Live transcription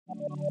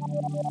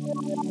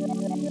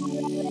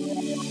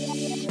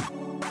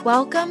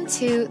Welcome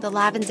to The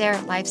Lavender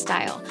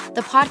Lifestyle,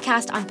 the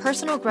podcast on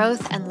personal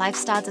growth and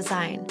lifestyle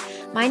design.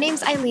 My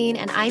name's Eileen,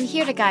 and I'm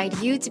here to guide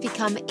you to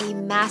become a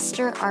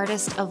master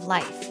artist of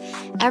life.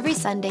 Every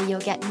Sunday,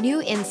 you'll get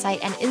new insight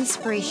and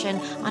inspiration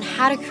on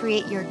how to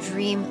create your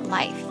dream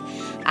life.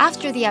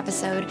 After the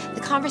episode,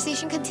 the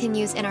conversation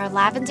continues in our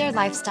Lavender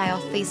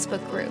Lifestyle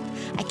Facebook group.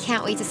 I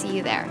can't wait to see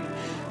you there.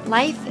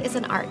 Life is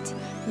an art.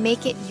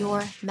 Make it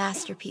your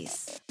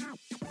masterpiece.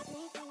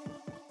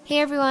 Hey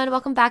everyone,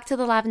 welcome back to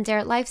The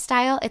Lavender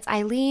Lifestyle. It's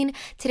Eileen.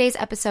 Today's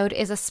episode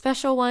is a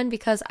special one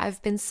because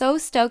I've been so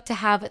stoked to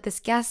have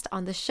this guest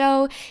on the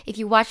show. If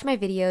you watch my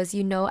videos,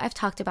 you know I've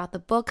talked about the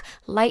book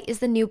Light is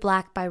the New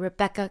Black by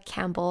Rebecca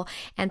Campbell.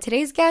 And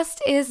today's guest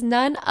is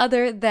none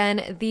other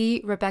than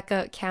the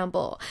Rebecca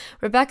Campbell.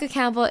 Rebecca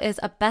Campbell is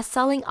a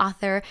best-selling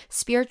author,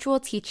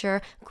 spiritual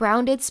teacher,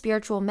 grounded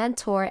spiritual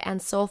mentor,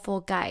 and soulful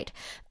guide.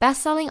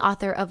 Best-selling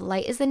author of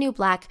Light is the New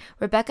Black,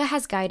 Rebecca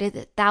has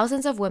guided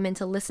thousands of women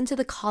to listen to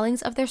the callings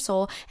of their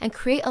soul and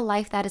create a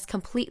life that is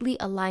completely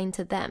aligned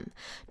to them.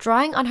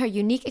 Drawing on her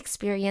unique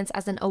experience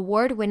as an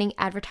award-winning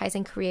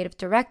advertising creative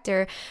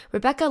director,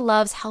 Rebecca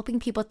loves helping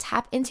people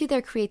tap into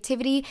their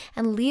creativity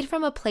and lead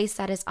from a place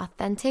that is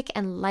authentic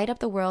and light up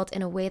the world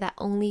in a way that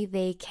only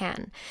they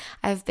can.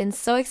 I've been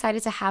so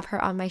excited to have her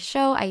on my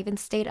show. I even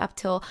stayed up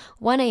till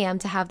 1 a.m.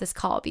 to have this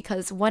call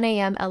because 1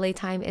 a.m. LA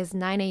time is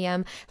 9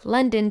 a.m.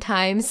 London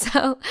time.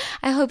 So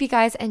I hope you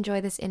guys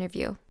enjoy this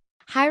interview.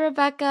 Hi,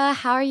 Rebecca.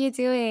 How are you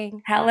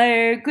doing?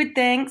 Hello. Good,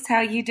 thanks. How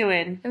are you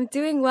doing? I'm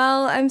doing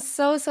well. I'm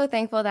so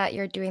thankful that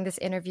you're doing this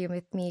interview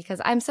with me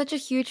because I'm such a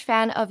huge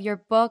fan of your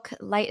book,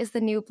 Light is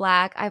the New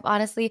Black. I've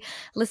honestly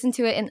listened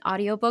to it in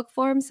audiobook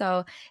form,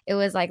 so it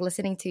was like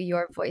listening to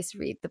your voice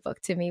read the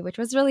book to me, which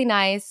was really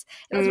nice.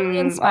 It was really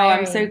inspiring. Oh,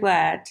 I'm so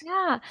glad.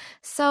 Yeah.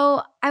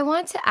 So I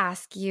want to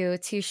ask you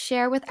to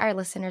share with our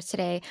listeners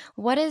today,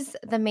 what is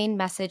the main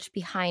message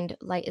behind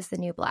Light is the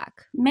New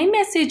Black? Main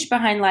message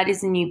behind Light is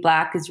the New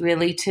Black is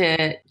really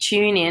to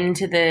tune in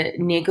to the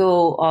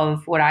niggle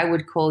of what I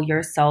would call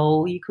your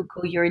soul. You could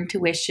call your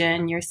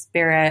intuition, your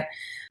spirit,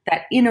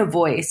 that inner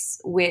voice,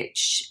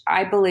 which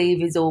I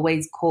believe is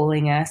always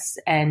calling us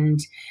and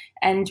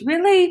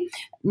really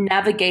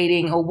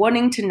navigating or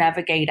wanting to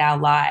navigate our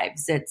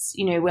lives. It's,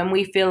 when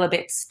we feel a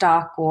bit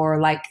stuck or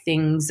like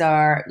things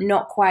are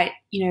not quite,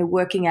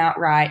 working out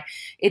right,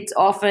 it's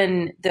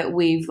often that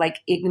we've like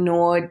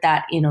ignored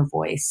that inner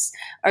voice.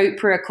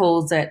 Oprah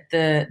calls it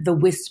the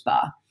whisper.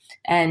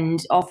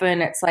 And often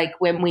it's like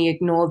when we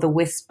ignore the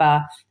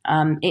whisper,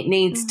 it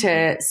needs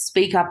to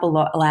speak up a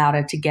lot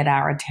louder to get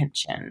our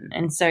attention.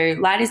 And so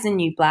Light is the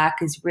New Black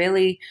is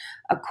really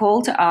a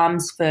call to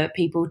arms for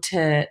people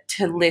to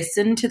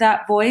listen to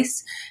that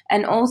voice.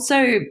 And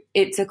also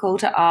it's a call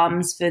to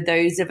arms for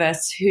those of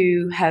us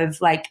who have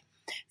like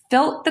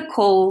felt the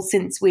call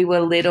since we were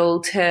little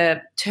to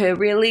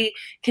really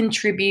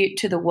contribute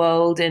to the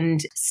world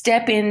and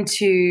step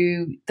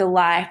into the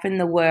life and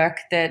the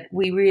work that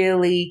we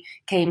really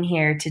came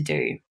here to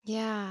do.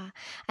 Yeah.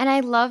 And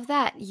I love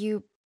that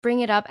you bring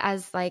it up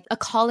as like a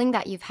calling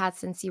that you've had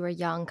since you were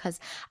young, because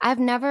I've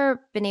never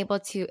been able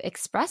to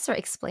express or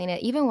explain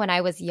it. Even when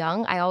I was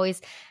young, I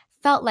always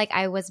felt like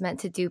I was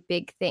meant to do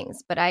big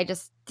things, but I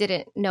just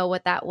didn't know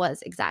what that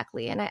was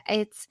exactly. And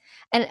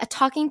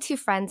talking to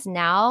friends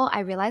now,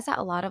 I realize that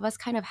a lot of us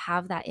kind of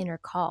have that inner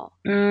call,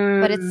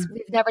 but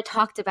we've never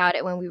talked about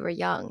it when we were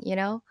young,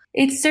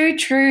 It's so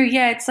true.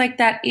 Yeah, it's like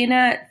that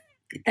inner,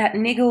 that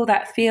niggle,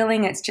 that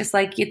feeling. It's just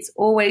like it's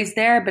always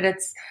there, but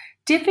it's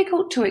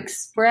difficult to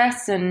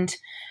express. And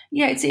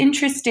yeah, it's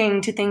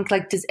interesting to think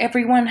like, does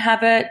everyone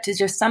have it? Does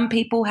just some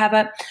people have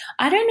it?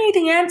 I don't know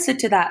the answer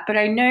to that, but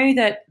I know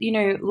that,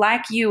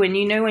 like you, and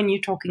when you're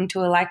talking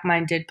to a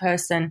like-minded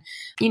person,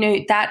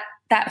 that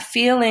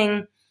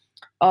feeling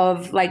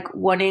of like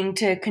wanting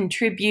to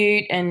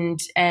contribute and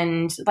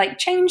like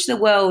change the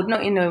world,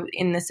 not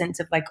in the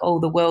sense of like, oh,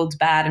 the world's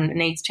bad and it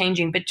needs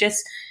changing, but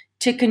just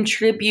to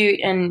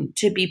contribute and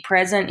to be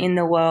present in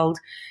the world.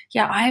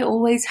 Yeah, I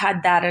always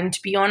had that. And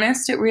to be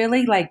honest, it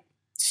really like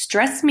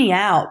stressed me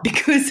out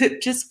because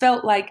it just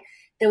felt like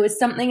there was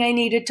something I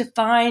needed to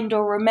find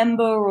or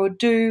remember or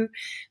do.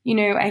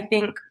 I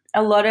think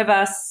a lot of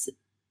us,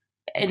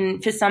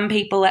 and for some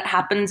people it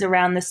happens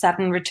around the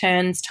Saturn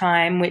returns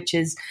time, which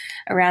is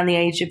around the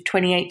age of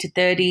 28 to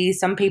 30,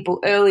 some people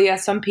earlier,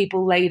 some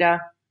people later.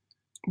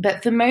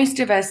 But for most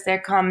of us, there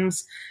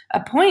comes a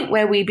point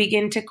where we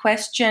begin to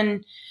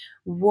question,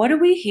 what are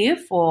we here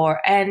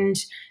for? And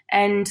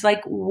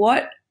like,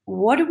 what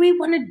do we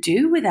want to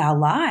do with our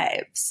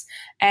lives?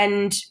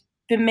 And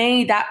for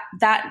me,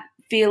 that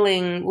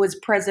feeling was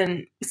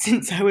present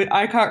since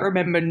I can't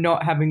remember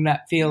not having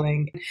that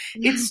feeling.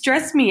 It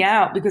stressed me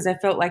out because I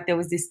felt like there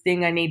was this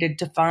thing I needed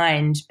to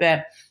find.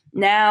 But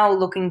now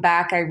looking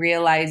back, I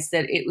realized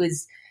that it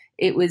was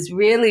it was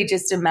really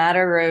just a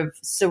matter of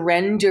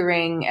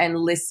surrendering and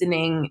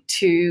listening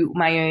to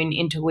my own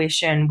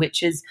intuition,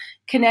 which is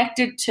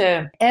connected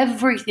to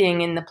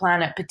everything in the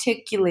planet,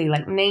 particularly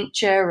like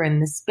nature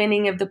and the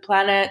spinning of the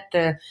planet,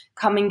 the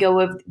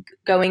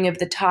going of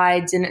the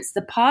tides. And it's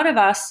the part of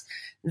us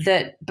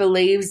that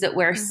believes that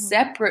we're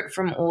separate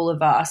from all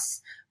of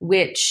us,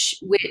 which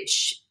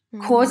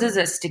causes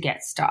us to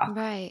get stuck.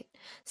 Right.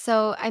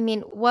 So, I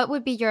mean, what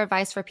would be your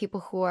advice for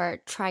people who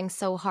are trying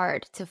so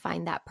hard to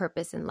find that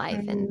purpose in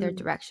life and their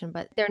direction,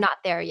 but they're not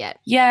there yet?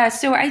 Yeah.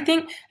 So I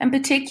think, and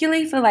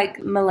particularly for like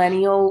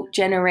millennial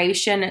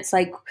generation, it's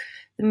like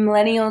the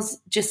millennials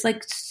just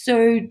like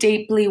so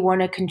deeply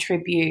want to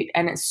contribute,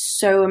 and it's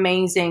so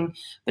amazing,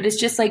 but it's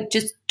just like,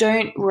 just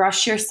don't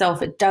rush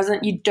yourself.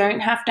 You don't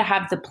have to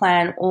have the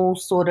plan all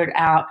sorted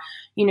out.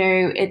 You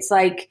know, it's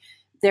like,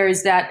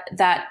 there's that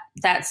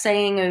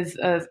saying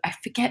of I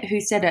forget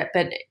who said it,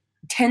 but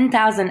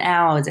 10,000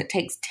 hours. It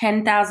takes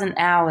 10,000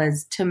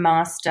 hours to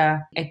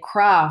master a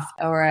craft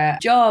or a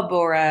job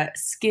or a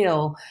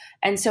skill.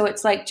 And so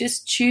it's like,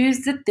 just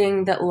choose the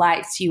thing that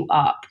lights you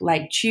up.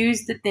 Like,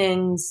 choose the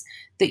things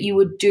that you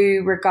would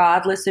do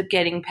regardless of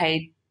getting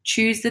paid.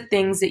 Choose the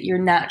things that you're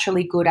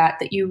naturally good at,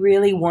 that you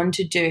really want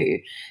to do.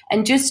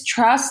 And just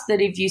trust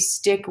that if you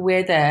stick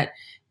with it,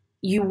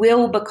 you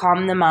will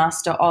become the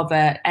master of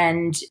it,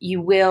 and you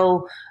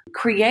will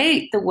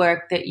create the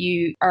work that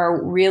you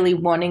are really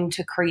wanting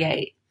to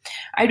create.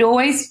 I'd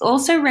always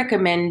also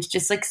recommend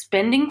just like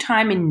spending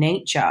time in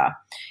nature.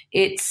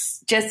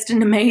 It's just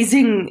an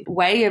amazing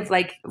way of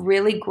like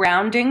really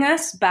grounding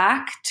us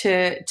back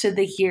to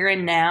the here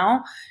and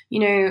now.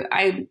 You know,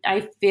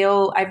 I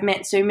feel I've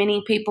met so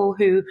many people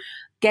who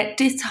get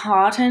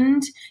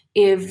disheartened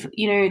if,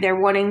 you know, they're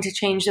wanting to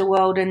change the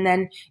world, and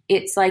then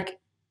it's like,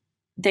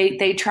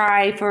 they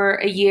try for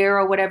a year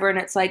or whatever, and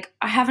it's like,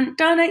 I haven't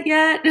done it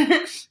yet.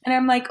 And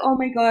I'm like, oh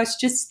my gosh,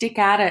 just stick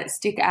at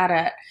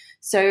it.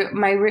 So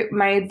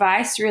my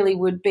advice really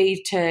would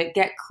be to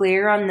get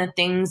clear on the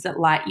things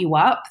that light you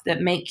up, that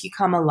make you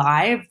come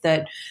alive,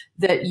 that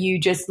you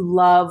just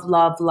love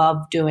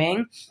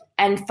doing,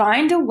 and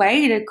find a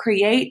way to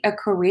create a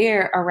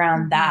career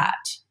around that.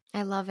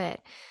 I love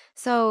it.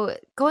 So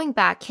going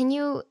back, can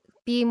you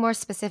be more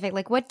specific?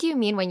 Like, what do you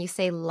mean when you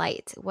say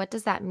light? What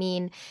does that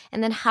mean?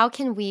 And then how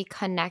can we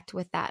connect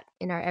with that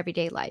in our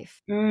everyday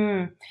life?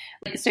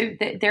 So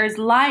there's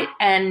light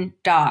and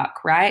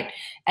dark, right?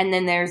 And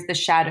then there's the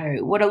shadow.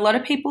 What a lot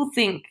of people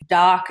think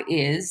dark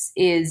is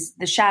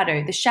the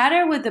shadow. The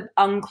shadow are the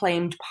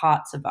unclaimed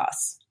parts of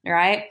us,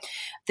 right?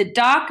 The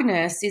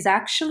darkness is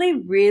actually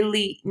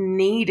really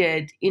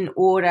needed in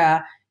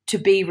order to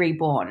be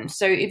reborn.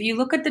 So if you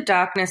look at the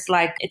darkness,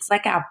 like it's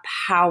like our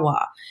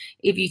power.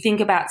 If you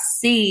think about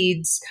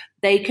seeds,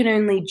 they can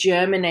only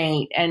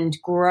germinate and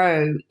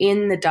grow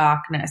in the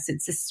darkness.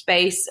 It's a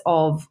space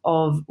of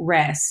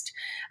rest.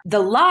 The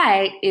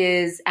light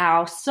is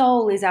our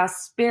soul, is our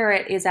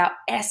spirit, is our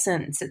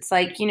essence. It's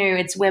like, you know,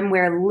 it's when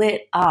we're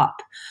lit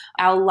up.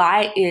 Our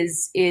light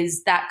is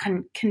that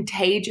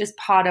contagious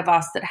part of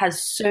us that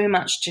has so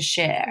much to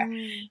share.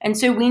 And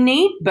so we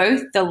need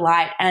both the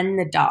light and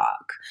the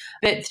dark.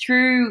 But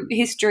through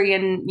history,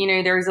 and, you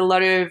know,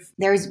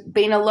 there's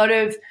been a lot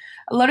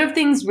of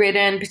things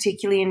written,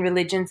 particularly in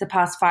religions, the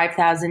past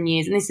 5,000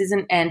 years. And this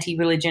isn't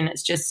anti-religion.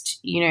 It's just,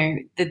 you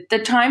know, the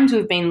times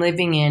we've been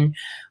living in,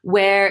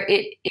 where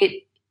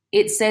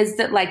it says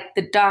that like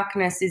the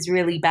darkness is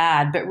really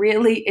bad, but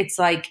really it's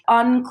like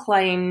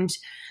unclaimed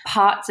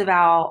parts of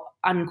our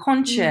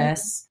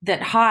unconscious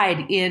that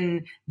hide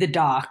in the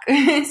dark.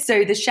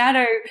 So the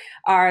shadow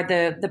are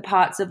the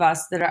parts of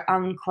us that are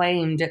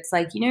unclaimed. It's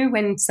like, you know,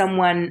 when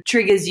someone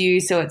triggers you,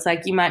 so it's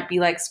like you might be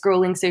like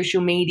scrolling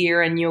social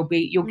media and you'll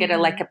get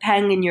a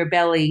pang in your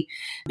belly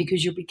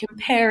because you'll be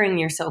comparing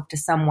yourself to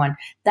someone.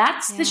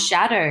 That's the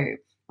shadow,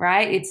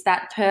 right? It's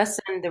that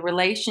person, the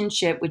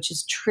relationship, which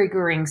is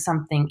triggering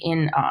something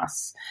in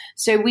us.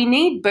 So we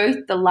need both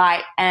the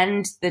light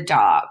and the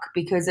dark,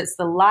 because it's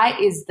the light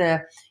is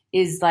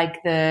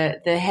like the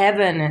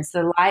heaven. It's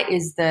the light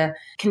is the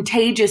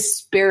contagious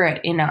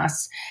spirit in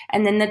us.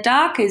 And then the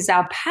dark is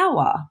our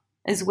power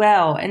as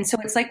well. And so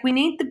it's like we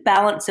need the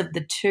balance of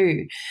the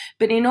two.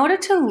 But in order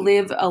to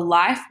live a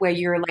life where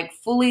you're like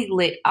fully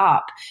lit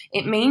up,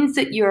 it means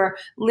that you're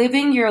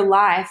living your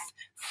life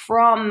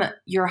from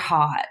your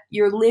heart.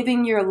 You're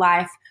living your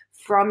life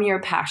from your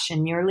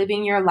passion. You're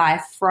living your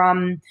life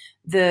from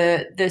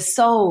the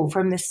soul,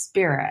 from the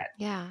spirit.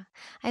 Yeah,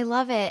 I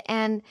love it.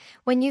 And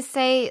when you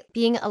say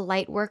being a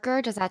light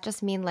worker, does that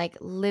just mean like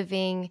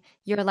living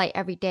your light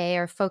every day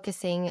or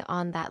focusing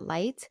on that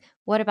light?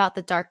 What about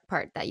the dark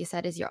part that you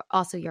said is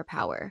also your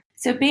power?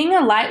 So being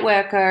a light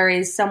worker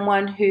is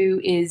someone who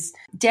is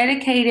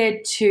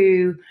dedicated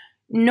to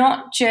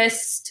not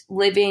just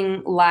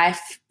living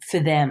life for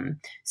them.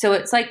 So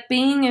it's like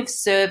being of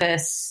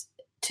service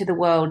to the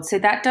world. So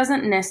that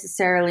doesn't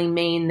necessarily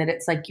mean that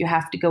it's like you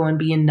have to go and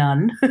be a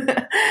nun.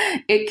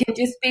 It can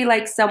just be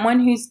like someone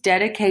who's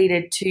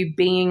dedicated to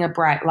being a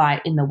bright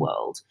light in the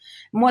world.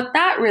 And what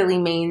that really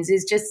means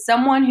is just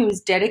someone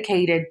who's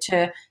dedicated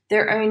to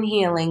their own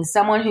healing,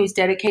 someone who's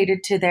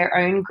dedicated to their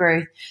own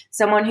growth,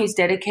 someone who's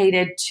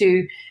dedicated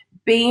to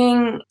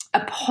being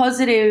a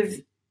positive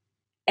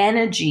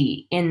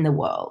energy in the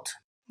world.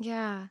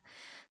 Yeah.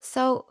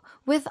 So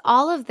with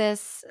all of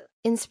this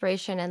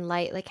inspiration and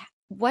light, like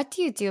what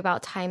do you do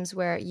about times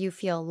where you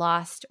feel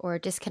lost or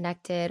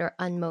disconnected or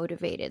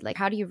unmotivated? Like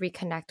how do you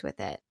reconnect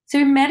with it?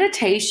 So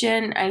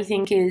meditation, I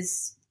think,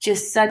 is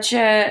just such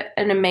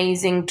an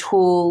amazing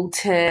tool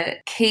to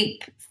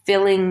keep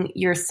filling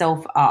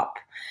yourself up.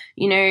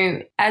 You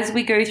know, as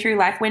we go through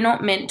life, we're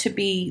not meant to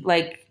be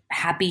like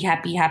happy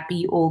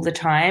all the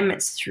time.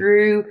 It's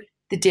through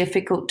the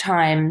difficult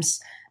times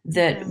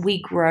that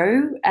we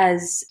grow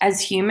as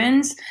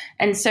humans.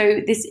 And so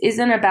this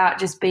isn't about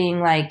just being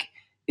like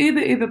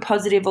uber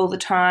positive all the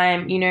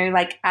time. You know,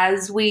 like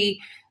as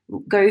we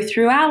go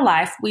through our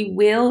life, we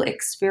will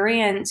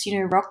experience, you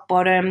know, rock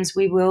bottoms.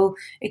 We will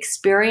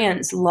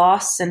experience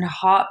loss and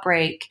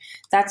heartbreak.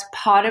 That's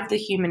part of the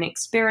human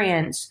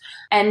experience.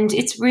 And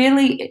it's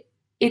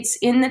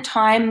in the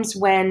times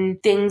when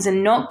things are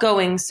not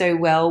going so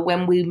well,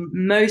 when we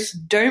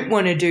most don't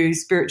want to do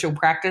spiritual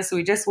practice,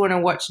 we just want to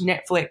watch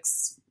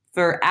Netflix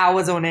for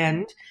hours on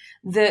end,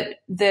 that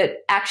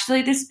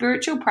actually the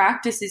spiritual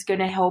practice is going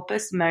to help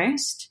us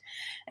most.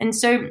 And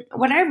so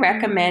what I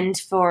recommend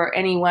for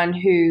anyone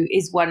who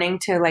is wanting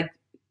to like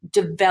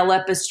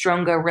develop a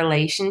stronger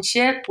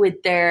relationship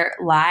with their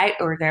light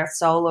or their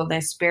soul or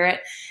their spirit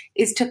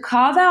is to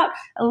carve out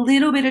a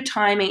little bit of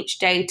time each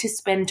day to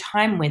spend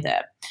time with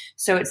it.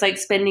 So it's like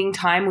spending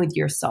time with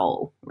your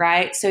soul,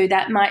 right? So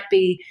that might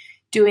be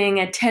doing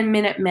a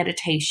 10-minute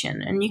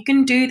meditation. And you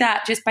can do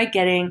that just by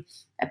getting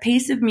a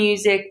piece of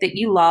music that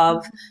you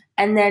love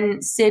and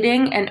then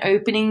sitting and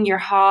opening your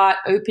heart,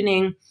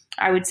 opening,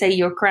 I would say,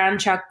 your crown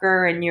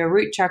chakra and your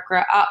root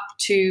chakra up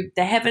to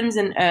the heavens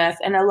and earth,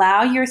 and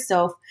allow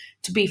yourself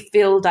to be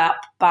filled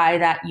up by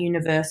that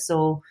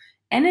universal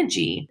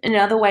energy.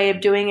 Another way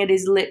of doing it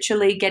is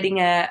literally getting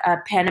a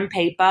pen and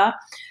paper.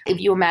 If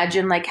you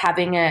imagine like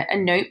having a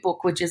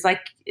notebook, which is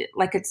like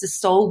it's a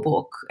soul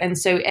book. And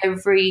so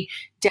every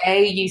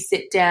day you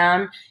sit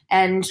down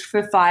and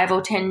for 5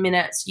 or 10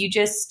 minutes, you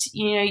just,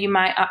 you know, you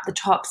might up the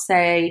top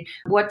say,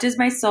 what does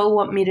my soul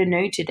want me to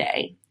know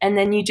today? And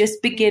then you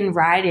just begin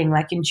writing,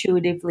 like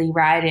intuitively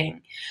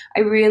writing.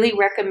 I really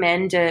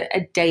recommend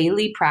a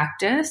daily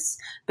practice,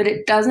 but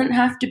it doesn't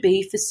have to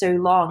be for so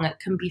long. It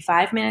can be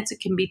 5 minutes, it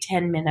can be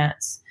 10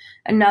 minutes.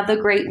 Another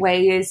great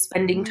way is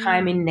spending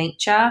time in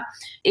nature.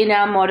 In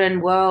our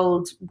modern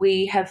world,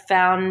 we've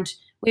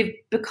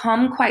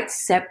become quite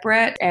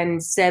separate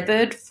and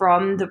severed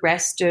from the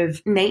rest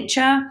of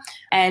nature,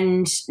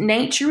 and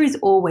nature is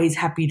always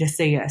happy to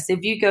see us.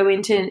 If you go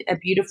into a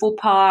beautiful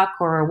park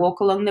or a walk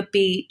along the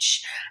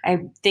beach, I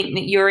think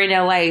that you're in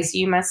LA, so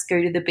you must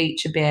go to the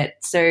beach a bit.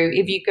 So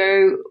if you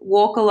go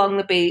walk along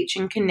the beach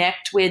and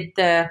connect with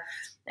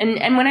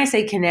and when I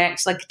say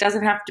connect, like it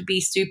doesn't have to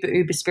be super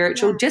uber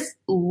spiritual. Just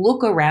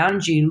look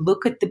around you,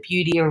 look at the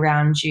beauty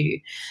around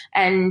you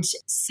and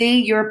see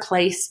your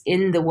place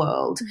in the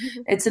world.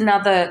 It's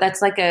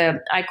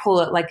I call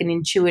it like an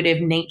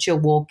intuitive nature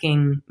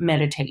walking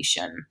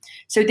meditation.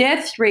 So there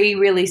are 3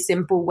 really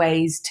simple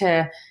ways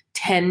to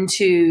tend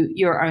to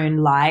your own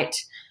light.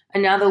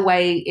 Another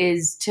way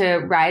is to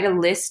write a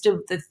list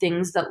of the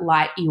things that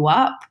light you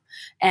up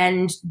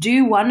and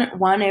do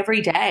one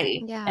every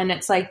day. Yeah. And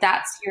it's like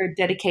that's your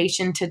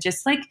dedication to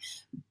just like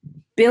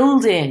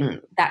building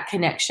that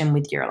connection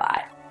with your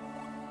light.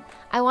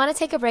 I want to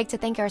take a break to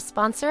thank our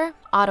sponsor,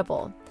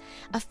 Audible.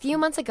 A few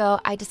months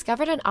ago, I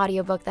discovered an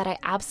audiobook that I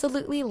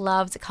absolutely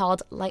loved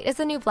called Light is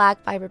the New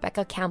Black by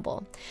Rebecca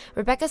Campbell.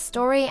 Rebecca's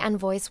story and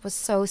voice was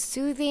so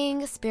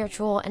soothing,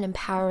 spiritual, and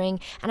empowering,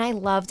 and I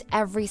loved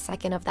every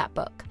second of that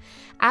book.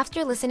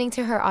 After listening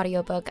to her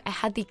audiobook, I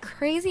had the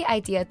crazy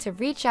idea to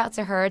reach out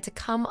to her to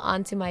come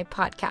onto my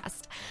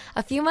podcast.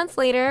 A few months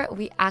later,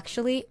 we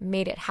actually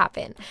made it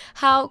happen.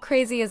 How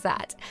crazy is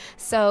that?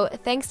 So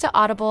thanks to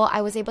Audible,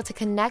 I was able to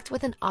connect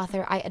with an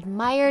author I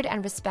admired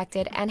and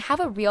respected and have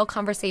a real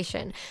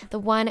conversation, the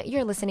one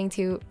you're listening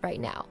to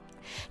right now.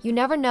 You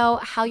never know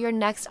how your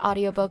next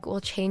audiobook will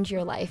change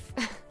your life.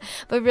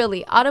 But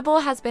really, Audible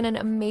has been an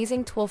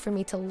amazing tool for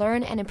me to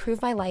learn and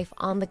improve my life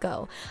on the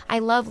go. I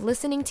love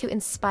listening to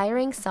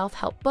inspiring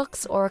self-help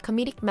books or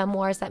comedic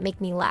memoirs that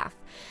make me laugh.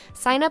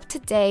 Sign up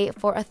today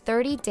for a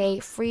 30-day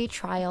free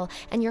trial,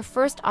 and your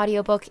first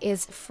audiobook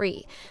is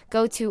free.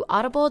 Go to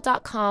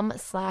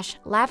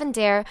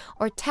audible.com/lavendare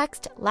or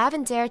text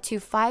lavendare to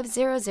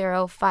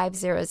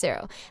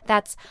 500500.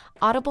 That's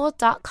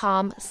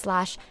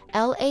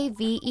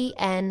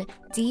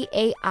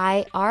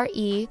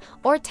audible.com/LAVENDAIRE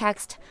or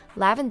text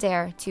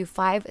lavendare to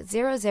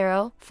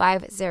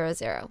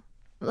 500500.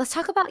 Let's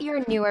talk about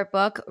your newer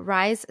book,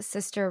 Rise,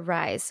 Sister,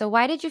 Rise. So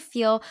why did you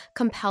feel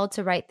compelled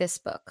to write this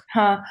book?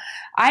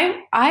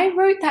 I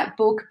wrote that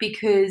book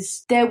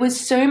because there was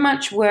so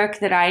much work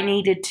that I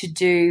needed to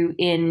do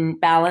in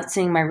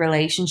balancing my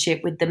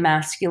relationship with the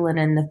masculine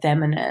and the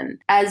feminine.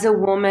 As a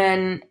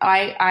woman,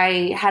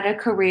 I had a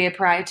career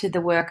prior to the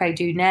work I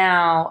do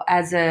now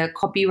as a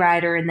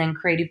copywriter and then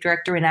creative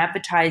director in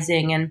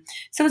advertising. And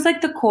so it was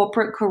like the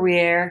corporate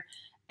career.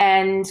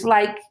 And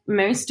like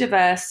most of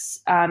us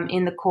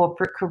in the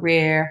corporate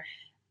career,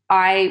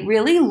 I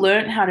really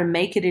learned how to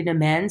make it in a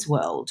man's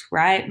world,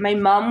 right? My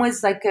mom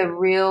was like a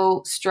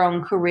real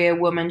strong career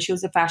woman. She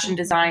was a fashion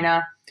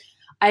designer.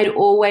 I'd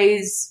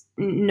always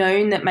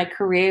known that my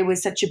career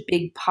was such a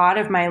big part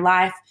of my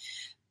life,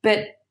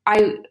 but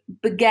I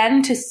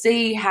began to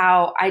see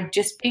how I'd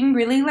just been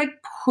really like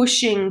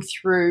pushing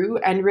through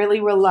and really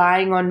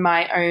relying on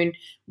my own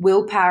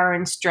willpower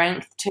and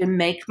strength to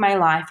make my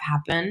life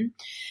happen.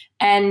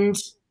 And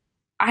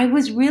I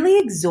was really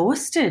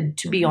exhausted,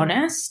 to be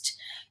honest.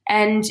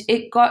 And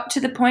it got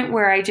to the point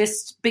where I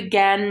just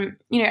began,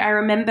 I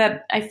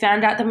remember I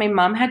found out that my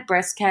mum had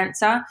breast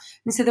cancer.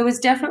 And so there was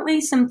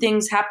definitely some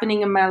things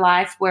happening in my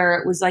life where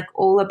it was like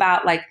all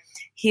about like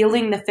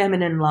healing the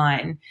feminine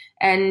line.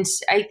 And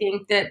I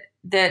think that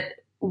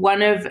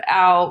one of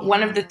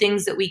the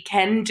things that we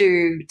can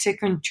do to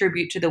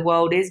contribute to the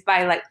world is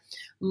by like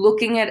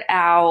looking at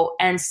our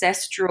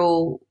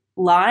ancestral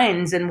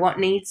lines and what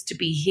needs to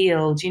be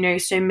healed.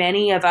 So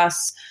many of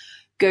us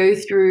go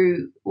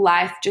through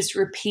life just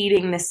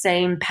repeating the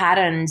same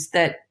patterns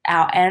that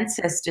our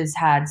ancestors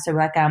had. So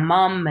like our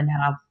mum and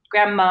our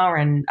grandma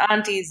and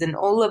aunties and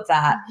all of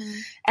that.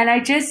 And I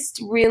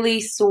just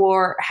really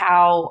saw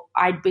how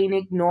I'd been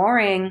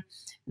ignoring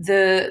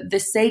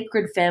the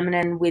sacred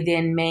feminine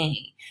within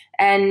me.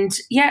 And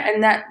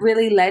that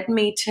really led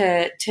me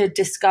to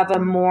discover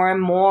more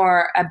and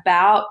more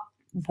about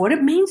what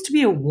it means to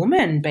be a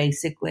woman,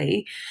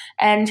 basically,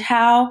 and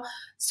how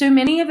so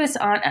many of us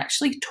aren't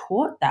actually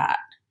taught that.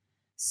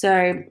 So,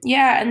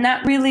 and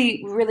that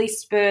really, really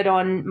spurred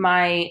on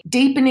my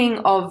deepening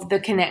of the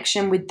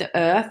connection with the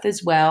earth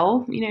as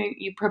well.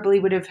 You probably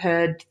would have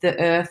heard the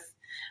earth,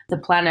 the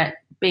planet,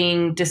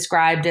 being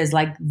described as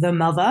like the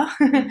mother.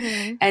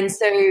 And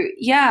so,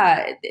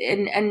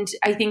 and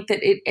I think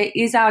that it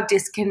is our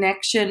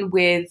disconnection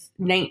with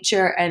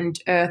nature and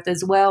earth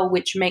as well,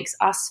 which makes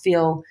us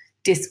feel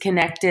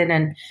disconnected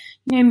and,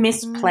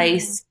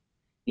 misplaced.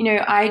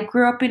 I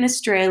grew up in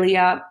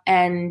Australia,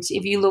 and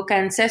if you look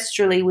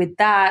ancestrally with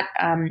that,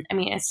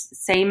 it's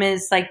same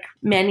as like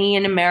many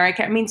in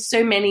America.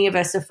 So many of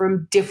us are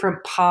from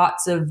different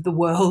parts of the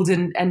world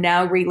and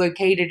now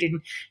relocated.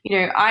 And,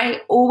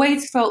 I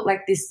always felt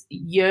like this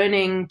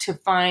yearning to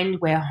find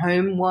where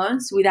home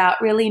was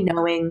without really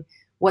knowing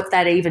what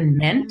that even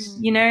meant,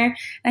 And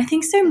I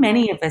think so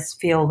many of us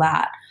feel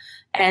that.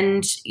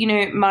 And,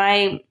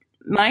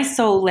 my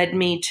soul led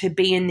me to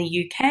be in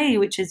the UK,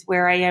 which is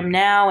where I am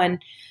now. And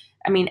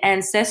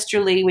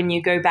ancestrally, when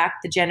you go back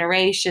the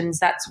generations,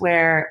 that's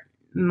where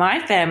my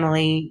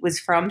family was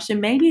from. So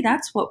maybe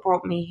that's what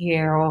brought me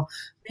here, or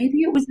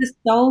maybe it was the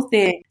soul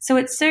thing. So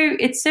it's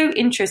so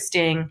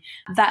interesting,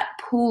 that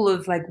pool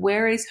of like,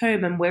 where is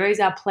home and where is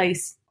our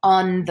place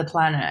on the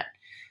planet?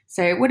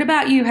 So what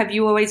about you? Have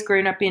you always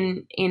grown up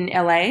in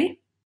LA?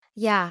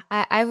 Yeah,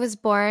 I was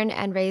born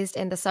and raised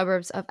in the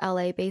suburbs of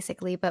LA,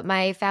 basically, but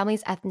my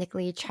family's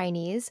ethnically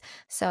Chinese.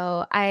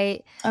 So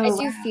I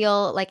do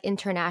feel like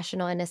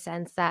international in a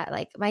sense that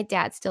like my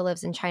dad still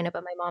lives in China,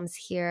 but my mom's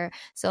here.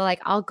 So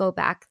like I'll go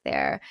back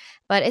there.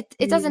 But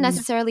it doesn't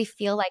necessarily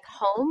feel like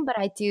home, but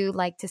I do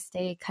like to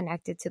stay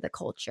connected to the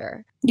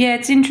culture. Yeah,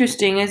 it's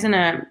interesting, isn't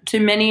it? So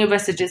many of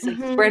us are just like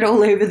spread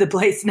all over the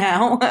place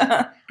now.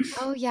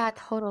 Oh, yeah,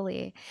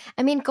 totally.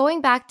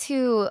 Going back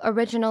to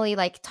originally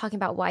like talking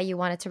about why you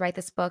wanted to write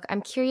this book,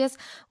 I'm curious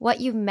what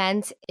you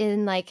meant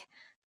in like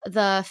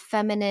the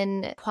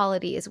feminine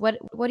qualities. What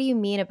do you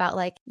mean about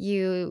like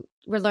you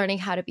were learning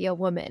how to be a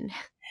woman?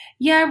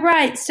 Yeah,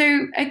 right.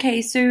 So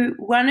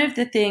one of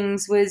the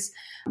things was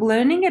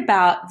learning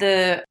about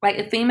the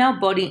female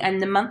body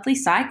and the monthly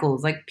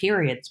cycles, like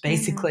periods,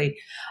 basically.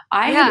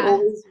 I had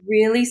always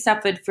really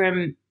suffered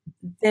from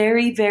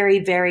very, very,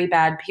 very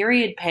bad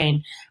period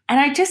pain. And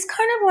I just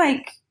kind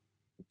of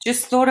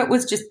just thought it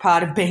was just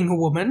part of being a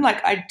woman.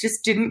 Like I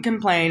just didn't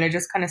complain. I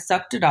just kind of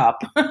sucked it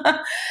up.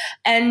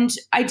 And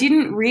I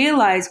didn't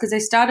realize, because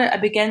I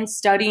began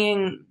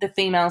studying the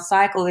female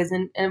cycle. There's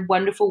a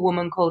wonderful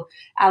woman called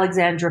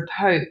Alexandra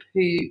Pope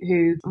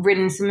who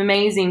written some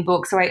amazing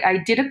books. So I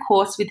did a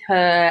course with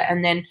her,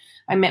 and then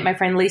I met my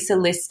friend Lisa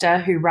Lister,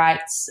 who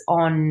writes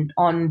on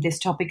this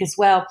topic as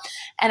well.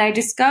 And I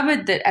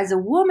discovered that as a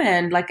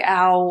woman, like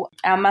our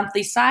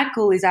monthly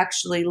cycle is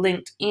actually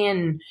linked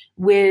in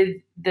with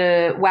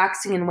the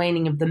waxing and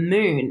waning of the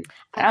moon.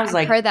 And I was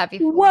like, heard that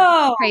before.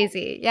 Whoa,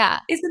 crazy. Yeah.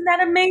 Isn't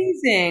that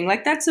amazing?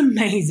 Like, that's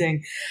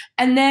amazing.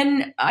 And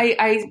then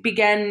I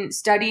began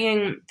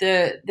studying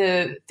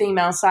the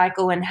female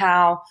cycle and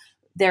how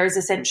there's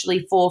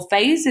essentially 4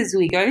 phases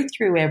we go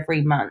through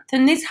every month.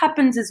 And this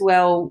happens as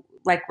well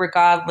like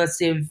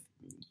regardless if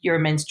you're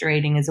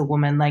menstruating as a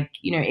woman, like,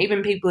 you know,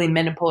 even people in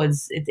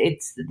menopause,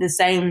 it's the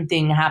same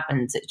thing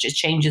happens. It just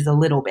changes a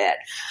little bit.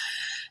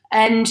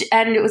 And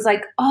it was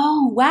like,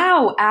 oh,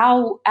 wow,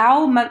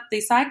 our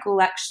monthly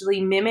cycle actually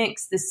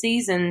mimics the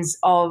seasons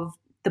of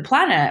the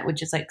planet,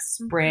 which is like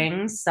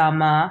spring,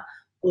 summer,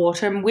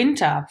 autumn,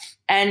 winter.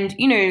 And,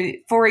 you know,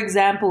 for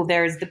example,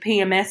 there's the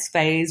PMS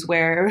phase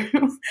where,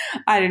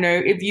 I don't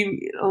know, if you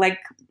like,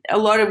 a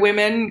lot of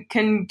women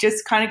can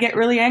just kind of get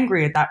really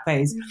angry at that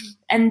phase.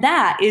 And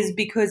that is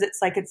because it's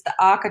the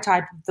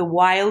archetype of the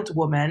wild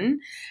woman,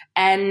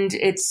 and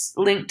it's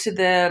linked to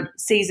the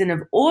season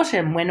of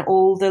autumn when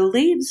all the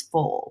leaves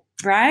fall,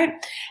 right?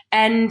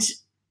 And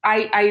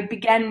I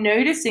began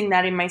noticing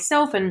that in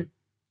myself, and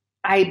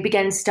I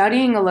began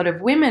studying a lot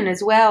of women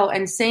as well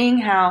and seeing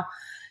how,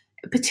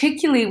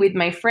 particularly with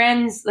my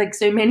friends, like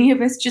so many of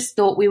us just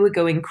thought we were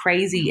going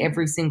crazy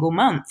every single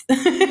month.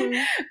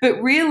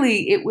 But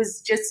really it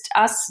was just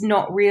us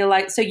not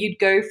realize. So you'd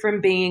go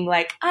from being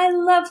like, I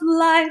love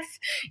life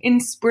in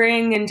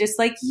spring and just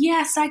like,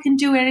 yes, I can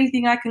do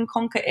anything. I can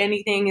conquer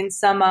anything in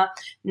summer.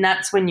 And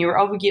that's when you're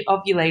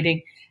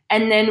ovulating.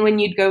 And then when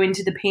you'd go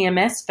into the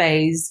PMS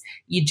phase,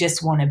 you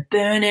just want to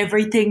burn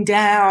everything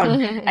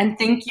down and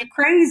think you're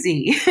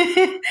crazy.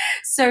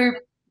 So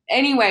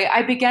anyway,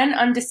 I began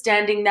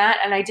understanding that,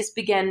 and I just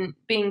began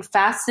being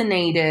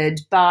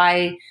fascinated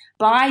by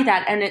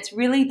that. And it's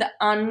really the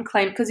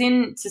unclaimed, because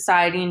in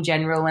society in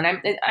general,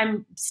 and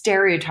I'm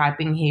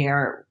stereotyping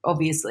here,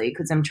 obviously,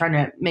 because I'm trying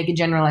to make a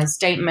generalized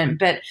statement,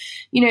 but,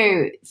 you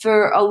know,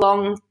 for a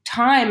long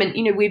time, and,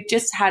 you know, we've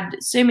just had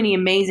so many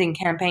amazing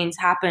campaigns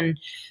happen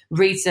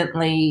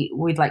recently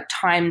with like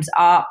Time's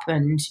Up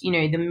and, you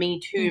know, the Me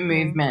Too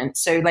movement.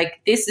 So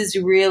like this is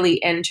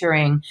really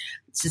entering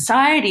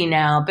society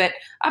now. But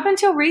up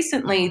until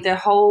recently, the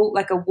whole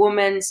like a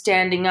woman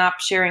standing up,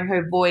 sharing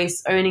her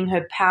voice, owning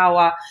her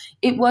power,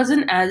 it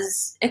wasn't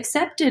as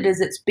accepted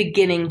as it's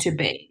beginning to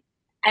be.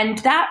 And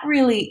that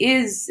really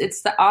is,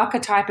 it's the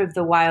archetype of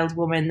the wild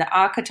woman, the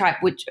archetype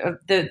which of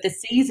the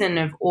season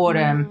of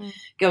autumn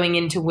going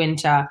into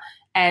winter.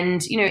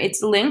 And, you know,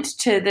 it's linked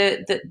to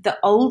the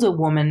older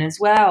woman as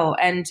well,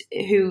 and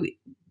who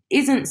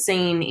isn't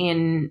seen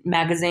in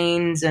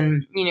magazines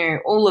and, you know,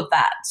 all of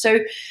that. So,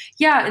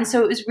 yeah, and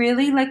so it was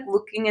really like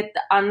looking at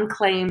the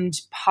unclaimed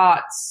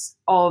parts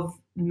of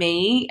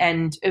me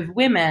and of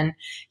women.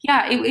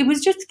 Yeah, it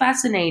was just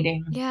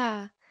fascinating.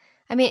 Yeah.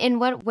 I mean, in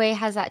what way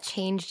has that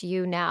changed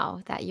you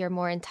now that you're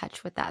more in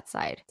touch with that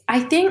side?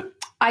 I think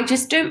I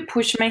just don't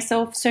push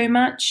myself so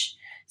much.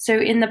 So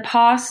in the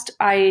past,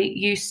 I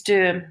used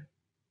to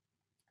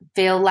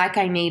feel like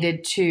I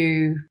needed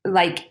to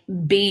like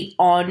be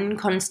on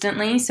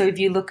constantly. So if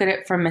you look at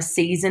it from a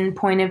season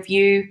point of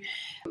view,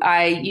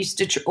 I used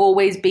to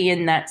always be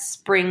in that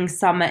spring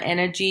summer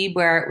energy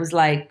where it was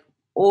like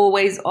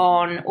always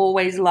on,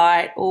 always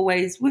light,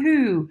 always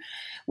woohoo.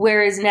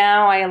 Whereas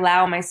now I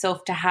allow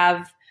myself to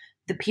have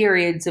the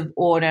periods of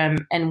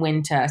autumn and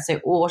winter. So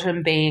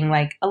autumn being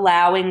like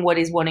allowing what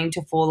is wanting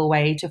to fall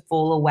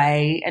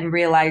away, and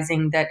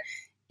realizing that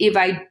if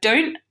I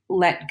don't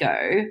let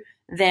go,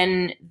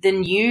 then the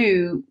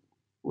new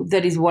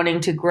that is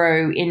wanting to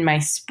grow in my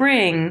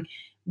spring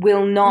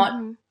will not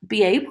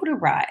be able to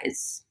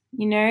rise,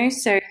 you know?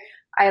 So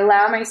I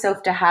allow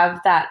myself to have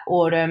that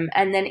autumn,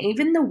 and then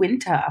even the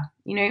winter,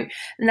 you know.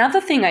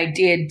 Another thing I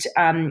did,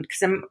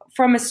 because I'm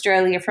from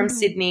Australia, from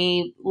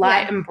Sydney,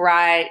 light and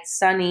bright,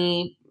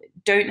 sunny,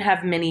 don't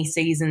have many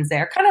seasons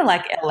there, kind of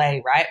like LA,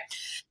 right?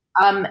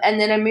 And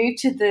then I moved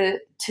to the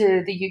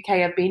UK.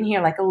 I've been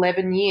here like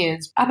 11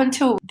 years up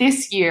until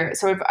this year.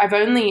 So I've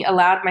only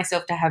allowed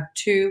myself to have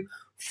 2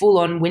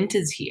 full-on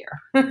winters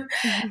here.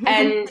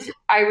 And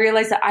I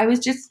realized that I was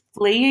just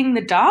fleeing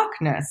the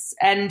darkness.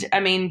 And I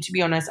mean, to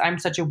be honest, I'm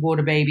such a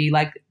water baby.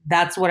 Like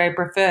that's what I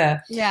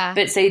prefer. Yeah.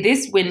 But say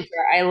this winter,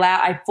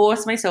 I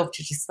forced myself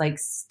to just like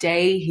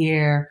stay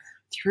here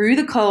through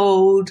the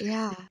cold,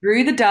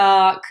 through the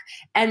dark,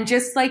 and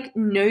just like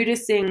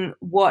noticing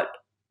what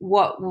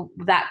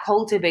that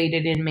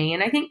cultivated in me.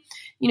 And I think,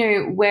 you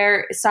know,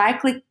 we're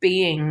cyclic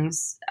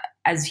beings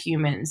as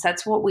humans.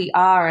 That's what we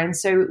are. And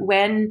so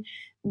when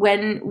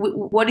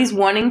what is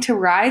wanting to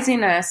rise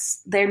in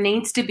us, there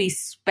needs to be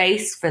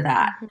space for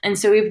that. And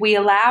so if we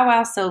allow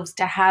ourselves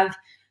to have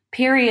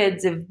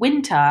periods of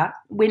winter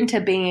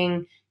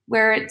being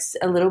where it's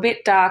a little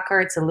bit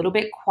darker, it's a little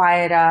bit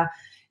quieter,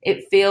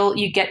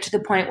 you get to the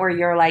point where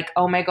you're like,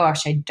 oh my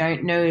gosh, I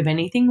don't know if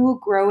anything will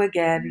grow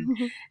again.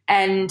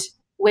 And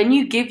when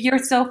you give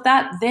yourself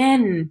that,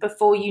 then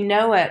before you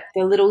know it,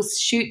 the little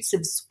shoots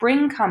of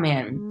spring come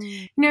in,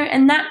 you know,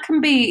 and that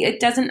can be, it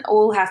doesn't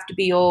all have to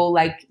be all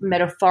like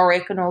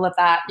metaphoric and all of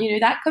that, you know,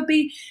 that could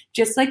be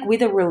just like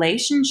with a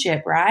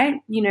relationship, right?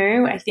 You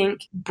know, I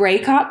think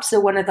breakups are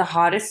one of the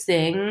hardest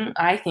thing,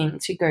 I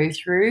think, to go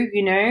through,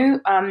 you know,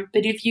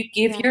 but if you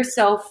give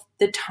yourself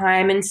the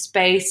time and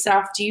space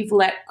after you've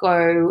let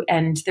go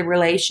and the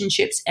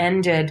relationship's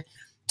ended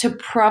to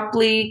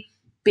properly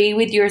be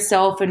with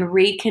yourself and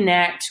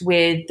reconnect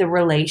with the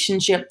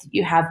relationship that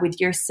you have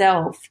with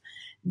yourself,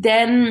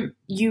 then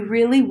you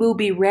really will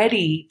be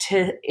ready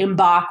to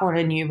embark on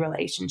a new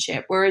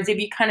relationship. Whereas if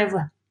you kind of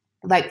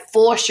like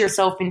force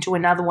yourself into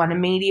another one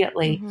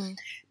immediately,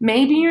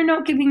 maybe you're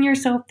not giving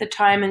yourself the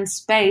time and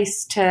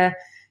space to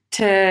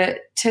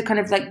kind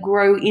of like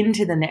grow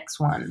into the next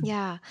one.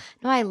 Yeah.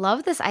 No, I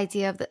love this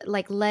idea of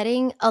like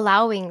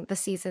allowing the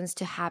seasons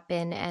to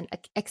happen and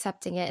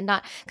accepting it, and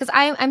not, because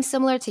I'm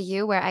similar to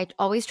you where I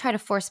always try to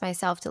force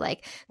myself to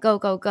like go,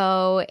 go,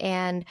 go.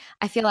 And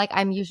I feel like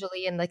I'm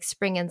usually in like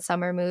spring and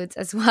summer moods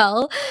as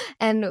well.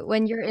 And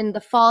when you're in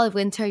the fall and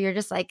winter, you're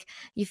just like,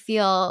 you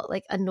feel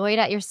like annoyed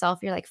at yourself.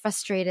 You're like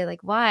frustrated.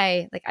 Like,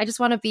 why? Like, I just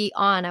want to be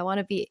on. I want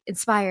to be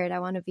inspired. I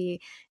want to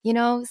be,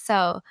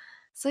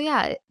 so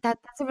yeah,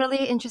 that's a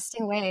really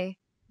interesting way.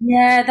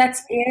 Yeah,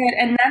 that's it.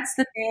 And that's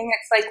the thing.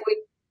 It's like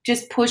we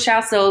just push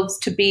ourselves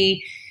to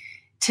be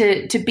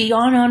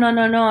on.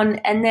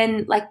 And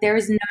then like there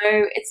is no,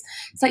 it's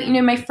like,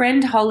 my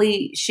friend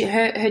Holly,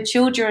 her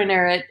children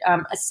are at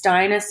a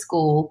Steiner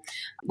school,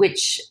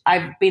 which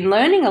I've been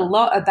learning a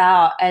lot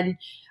about. And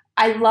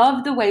I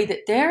love the way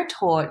that they're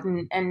taught,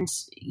 and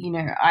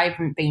I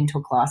haven't been to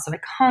a class, so I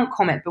can't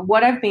comment. But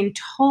what I've been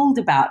told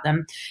about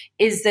them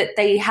is that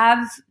they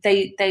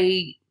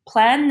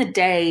plan the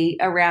day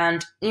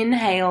around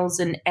inhales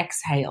and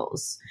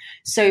exhales.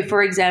 So,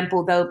 for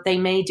example, they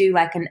may do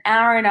like an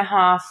hour and a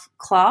half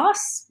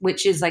class,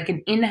 which is like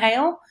an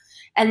inhale,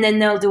 and then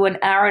they'll do an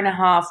hour and a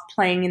half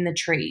playing in the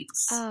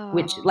trees,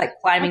 which like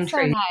climbing that's so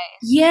trees. nice.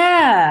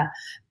 Yeah.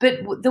 But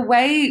the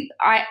way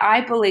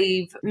I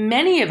believe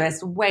many of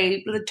us,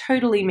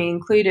 totally me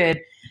included,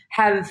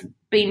 have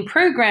been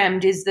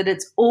programmed is that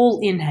it's all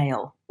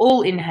inhale,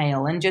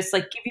 and just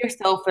like give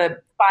yourself a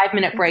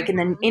 5-minute break and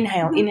then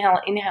inhale.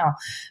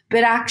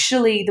 But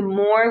actually, the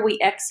more we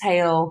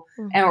exhale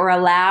or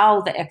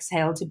allow the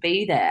exhale to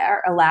be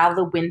there, allow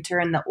the winter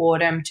and the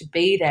autumn to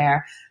be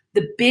there,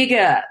 the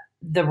bigger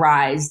the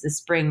rise, the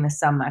spring, the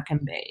summer can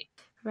be.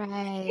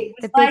 Right.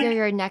 The bigger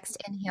your next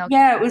inhale.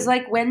 Yeah, it was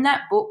like when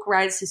that book,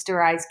 Rise Sister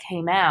Rise,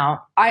 came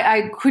out,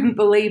 I couldn't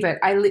believe it.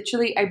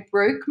 I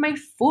broke my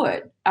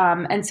foot.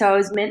 And so I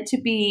was meant to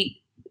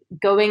be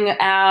going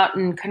out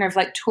and kind of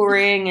like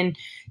touring and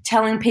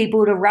telling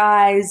people to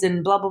rise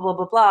and blah, blah, blah,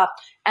 blah, blah.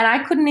 And I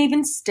couldn't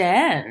even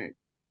stand.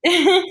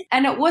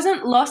 And it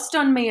wasn't lost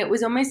on me. It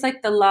was almost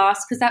like the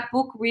last, because that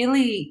book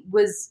really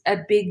was a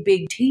big,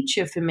 big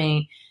teacher for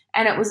me.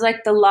 And it was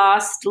like the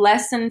last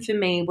lesson for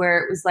me where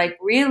it was like,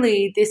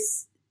 really,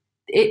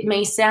 it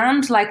may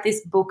sound like this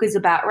book is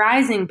about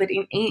rising, but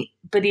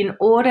in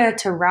order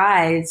to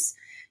rise,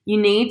 you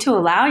need to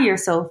allow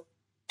yourself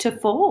to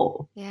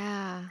fall.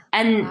 Yeah.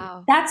 And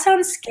that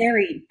sounds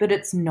scary, but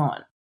it's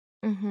not.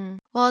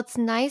 Well, it's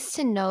nice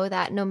to know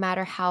that no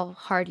matter how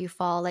hard you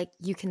fall, like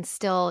you can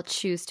still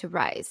choose to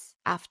rise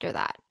after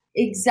that.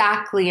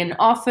 Exactly. And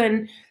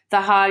often the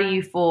harder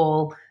you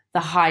fall, the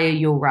higher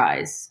you'll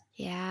rise.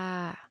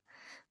 Yeah.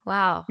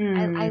 Wow.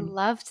 I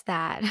loved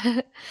that.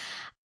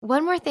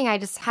 One more thing I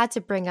just had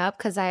to bring up,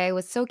 because I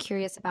was so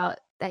curious about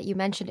that you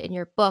mentioned in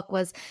your book,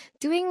 was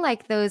doing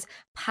like those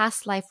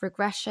past life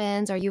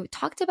regressions, or you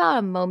talked about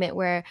a moment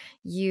where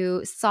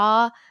you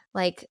saw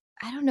like,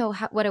 I don't know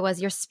what it was,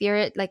 your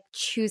spirit like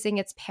choosing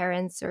its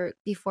parents or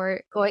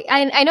before going.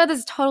 I know this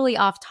is totally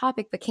off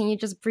topic, but can you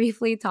just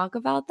briefly talk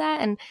about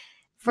that? And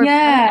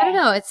I don't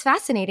know, it's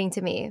fascinating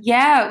to me.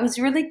 Yeah, it was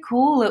really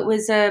cool. It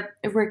was a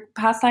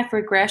past life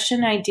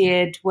regression I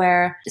did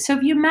so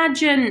if you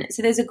imagine,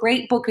 so there's a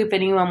great book if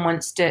anyone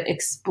wants to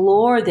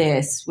explore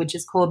this, which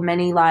is called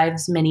Many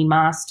Lives, Many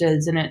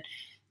Masters. And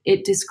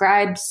it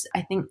describes,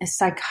 I think, a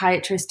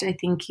psychiatrist. I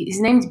think his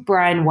name's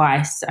Brian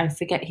Weiss. I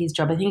forget his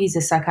job. I think he's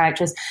a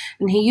psychiatrist.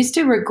 And he used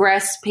to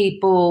regress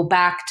people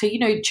back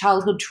to,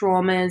 childhood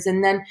traumas.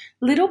 And then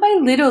little by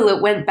little,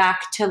 it went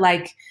back to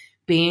like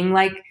being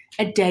like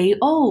a day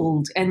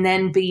old and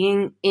then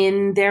being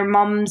in their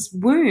mum's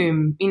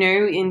womb,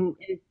 and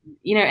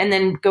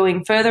then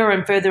going further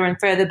and further and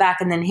further back.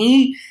 And then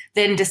he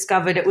then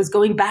discovered it was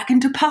going back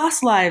into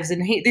past lives.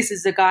 And this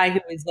is a guy who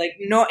is like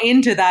not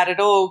into that at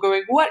all,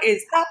 going, what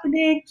is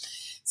happening?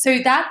 So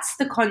that's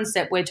the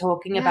concept we're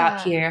talking about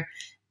here.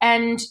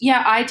 And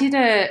I did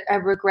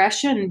a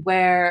regression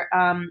where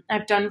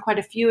I've done quite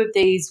a few of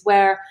these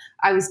where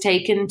I was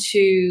taken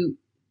to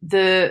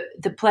the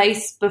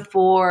place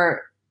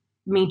before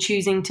me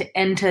choosing to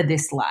enter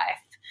this life.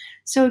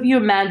 So if you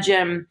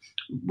imagine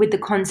with the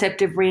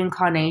concept of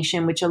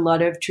reincarnation, which a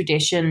lot of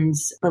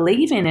traditions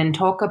believe in and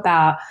talk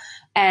about,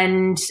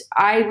 and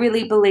I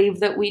really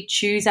believe that we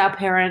choose our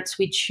parents,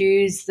 we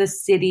choose the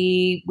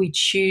city, we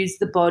choose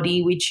the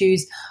body, we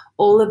choose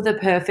all of the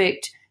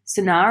perfect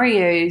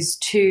scenarios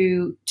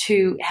to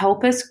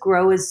help us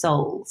grow as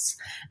souls.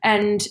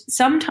 And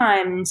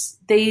sometimes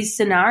these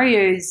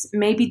scenarios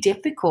may be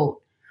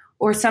difficult,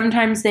 or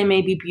sometimes they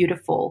may be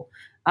beautiful.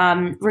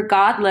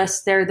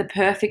 Regardless, they're the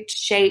perfect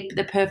shape,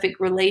 the perfect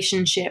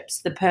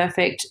relationships, the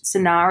perfect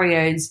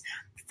scenarios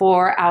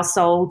for our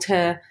soul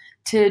to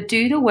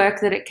do the work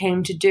that it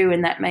came to do.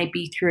 And that may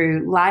be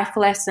through life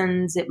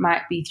lessons. It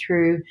might be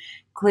through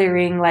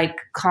clearing like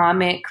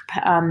karmic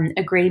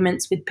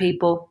agreements with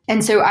people.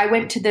 And so I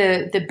went to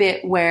the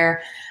bit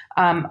where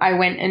I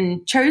went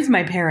and chose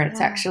my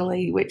parents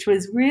actually, which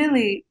was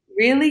really,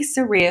 really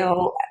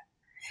surreal.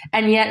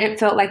 And yet it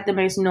felt like the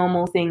most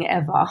normal thing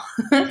ever.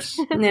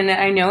 And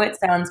I know it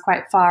sounds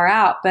quite far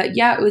out, but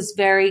yeah, it was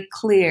very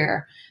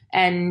clear.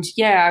 And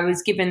yeah, I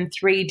was given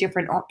 3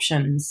 different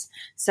options.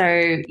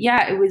 So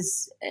yeah, it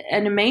was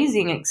an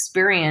amazing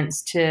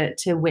experience to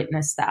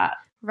witness that.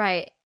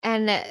 Right.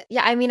 And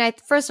yeah, I mean,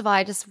 first of all,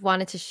 I just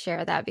wanted to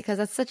share that because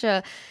that's such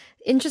a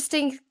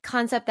interesting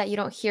concept that you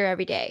don't hear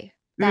every day.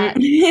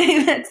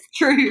 That's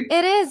true.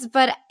 It is,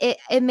 but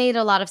it made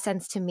a lot of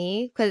sense to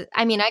me because,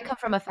 I mean, I come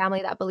from a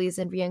family that believes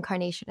in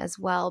reincarnation as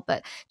well,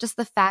 but just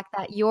the fact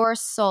that your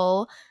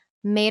soul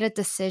made a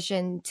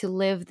decision to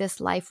live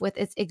this life with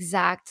its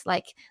exact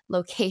like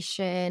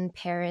location,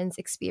 parents,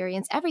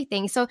 experience,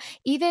 everything. So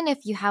even if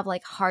you have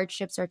like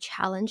hardships or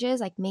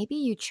challenges, like maybe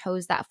you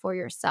chose that for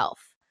yourself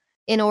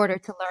in order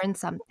to learn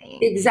something.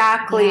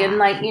 Exactly. Yeah. And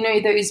like, you know,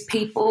 those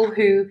people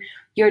who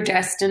you're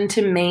destined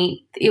to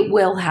meet, it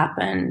will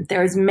happen.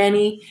 There's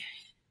many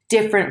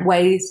different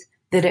ways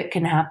that it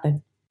can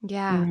happen.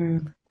 Yeah.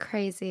 Mm-hmm.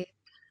 Crazy.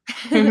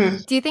 Mm-hmm.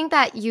 Do you think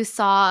that you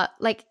saw,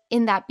 like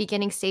in that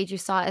beginning stage, you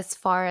saw as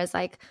far as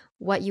like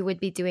what you would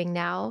be doing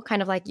now?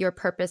 Kind of like your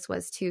purpose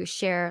was to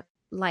share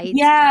light?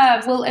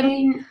 Yeah. Well, I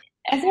mean,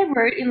 as I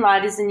wrote in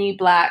Light is the New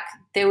Black,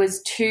 there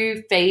was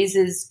 2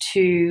 phases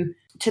to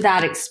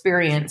that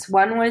experience.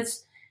 One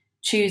was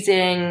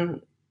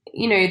choosing,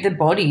 you know, the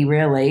body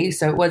really.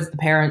 So it was the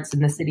parents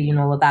and the city and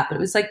all of that, but it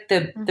was like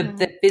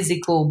the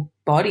physical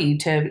body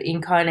to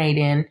incarnate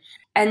in.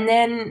 And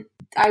then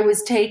I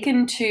was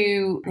taken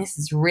to, this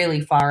is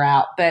really far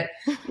out, but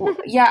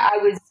yeah,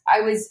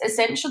 I was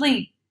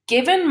essentially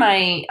given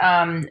my,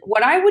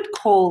 what I would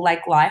call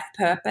like life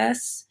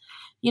purpose,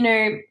 you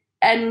know,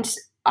 and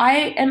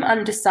I am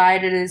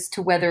undecided as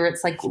to whether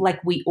it's like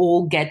we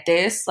all get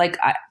this. Like,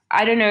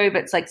 I don't know if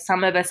it's like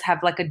some of us have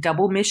like a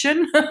double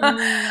mission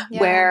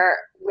where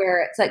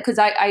it's like, because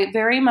I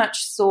very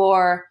much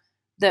saw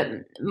that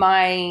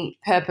my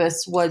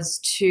purpose was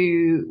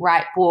to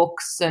write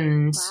books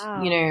and,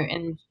 you know,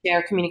 and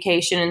share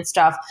communication and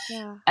stuff.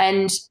 Yeah.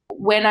 And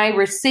when I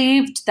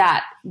received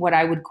that, what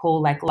I would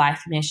call like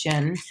life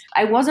mission,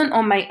 I wasn't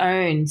on my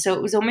own. So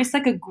it was almost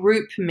like a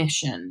group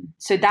mission.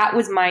 So that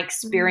was my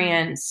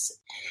experience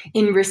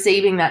in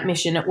receiving that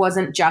mission. It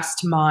wasn't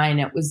just mine.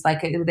 It was like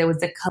there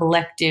was a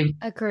collective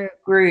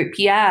group.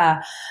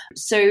 Yeah.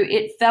 So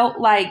it felt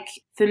like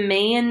for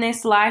me in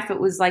this life, it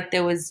was like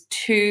there was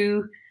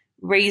 2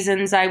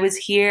 reasons I was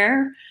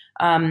here.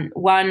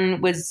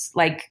 One was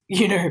like,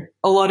 you know,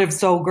 a lot of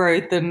soul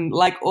growth, and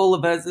like all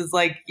of us is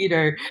like, you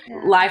know,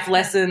 life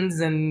lessons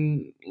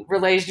and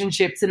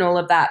relationships and all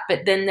of that.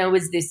 But then there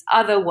was this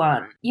other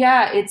one.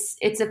 Yeah,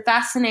 it's a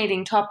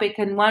fascinating topic,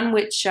 and one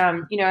which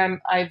you know,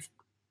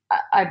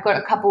 I've got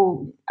a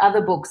couple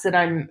other books that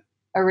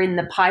are in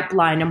the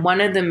pipeline, and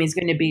one of them is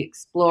going to be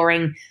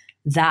exploring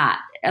that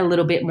a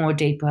little bit more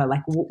deeper,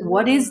 like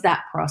what is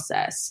that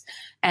process?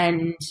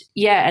 And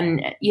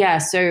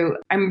so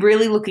I'm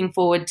really looking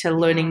forward to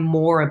learning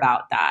more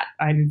about that.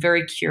 I'm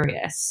very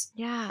curious.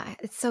 Yeah,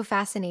 it's so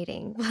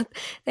fascinating.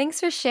 Thanks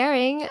for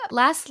sharing.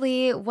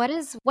 Lastly,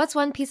 what's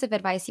one piece of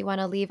advice you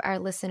want to leave our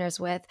listeners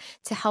with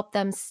to help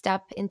them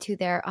step into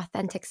their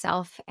authentic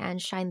self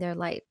and shine their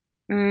light?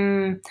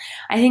 I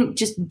think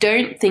just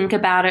don't think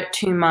about it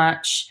too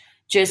much.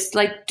 Just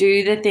like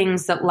do the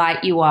things that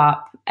light you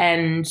up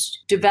and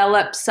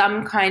develop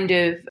some kind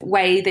of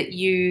way that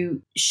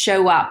you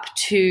show up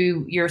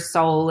to your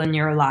soul and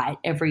your light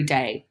every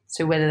day.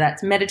 So whether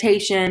that's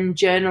meditation,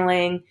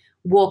 journaling,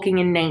 walking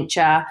in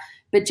nature,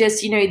 but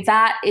just, you know,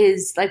 that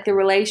is like the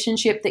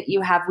relationship that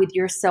you have with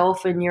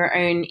yourself and your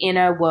own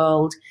inner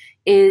world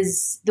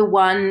is the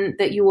one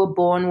that you were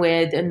born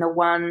with and the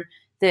one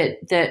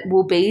that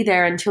will be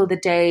there until the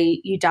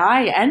day you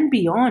die and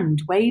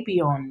beyond, way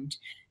beyond.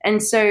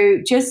 And so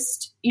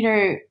just, you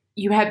know,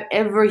 you have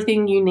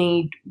everything you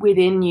need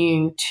within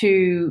you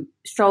to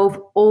solve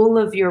all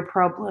of your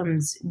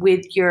problems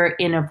with your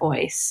inner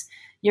voice.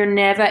 You're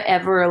never,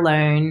 ever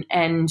alone.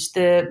 And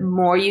the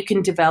more you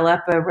can develop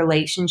a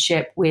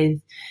relationship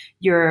with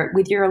your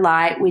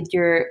light, with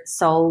your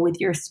soul, with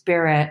your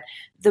spirit,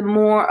 the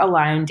more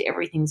aligned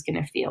everything's going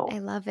to feel. I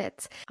love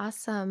it.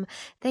 Awesome.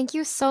 Thank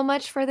you so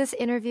much for this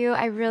interview.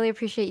 I really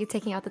appreciate you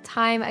taking out the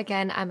time.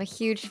 Again, I'm a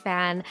huge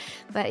fan.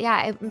 But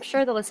yeah, I'm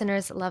sure the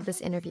listeners love this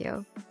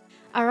interview.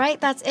 All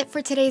right, that's it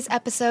for today's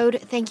episode.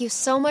 Thank you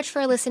so much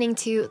for listening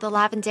to The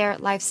Lavender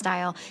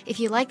Lifestyle. If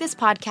you like this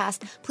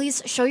podcast,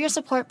 please show your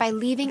support by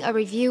leaving a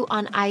review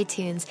on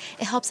iTunes.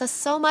 It helps us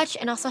so much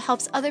and also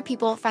helps other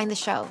people find the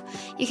show.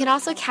 You can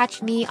also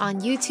catch me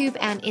on YouTube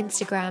and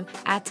Instagram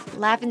at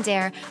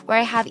Lavender, where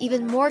I have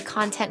even more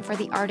content for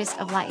the artist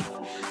of life.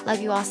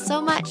 Love you all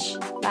so much.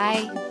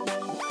 Bye.